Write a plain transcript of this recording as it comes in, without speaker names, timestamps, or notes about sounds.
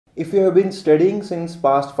If you have been studying since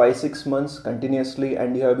past 5-6 months continuously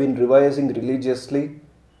and you have been revising religiously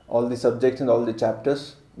all the subjects and all the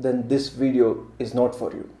chapters, then this video is not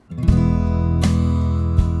for you.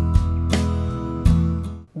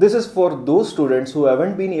 This is for those students who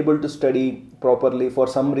haven't been able to study properly for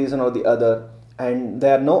some reason or the other, and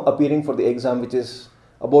they are now appearing for the exam which is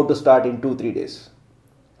about to start in 2-3 days.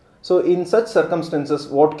 So in such circumstances,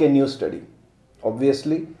 what can you study?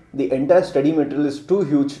 Obviously, the entire study material is too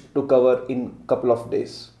huge to cover in a couple of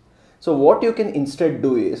days. So what you can instead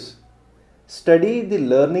do is study the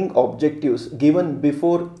learning objectives given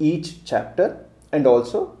before each chapter and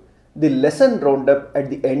also the lesson roundup at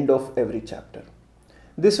the end of every chapter.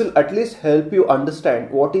 This will at least help you understand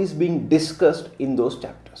what is being discussed in those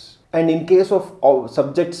chapters. And in case of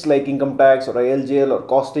subjects like income tax or ILGL or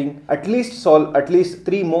costing, at least solve at least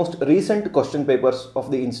 3 most recent question papers of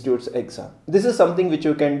the institute's exam. This is something which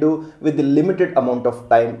you can do with the limited amount of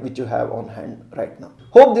time which you have on hand right now.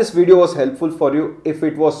 Hope this video was helpful for you. If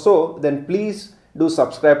it was so, then please do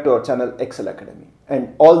subscribe to our channel Ekcel Academy.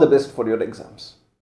 And all the best for your exams.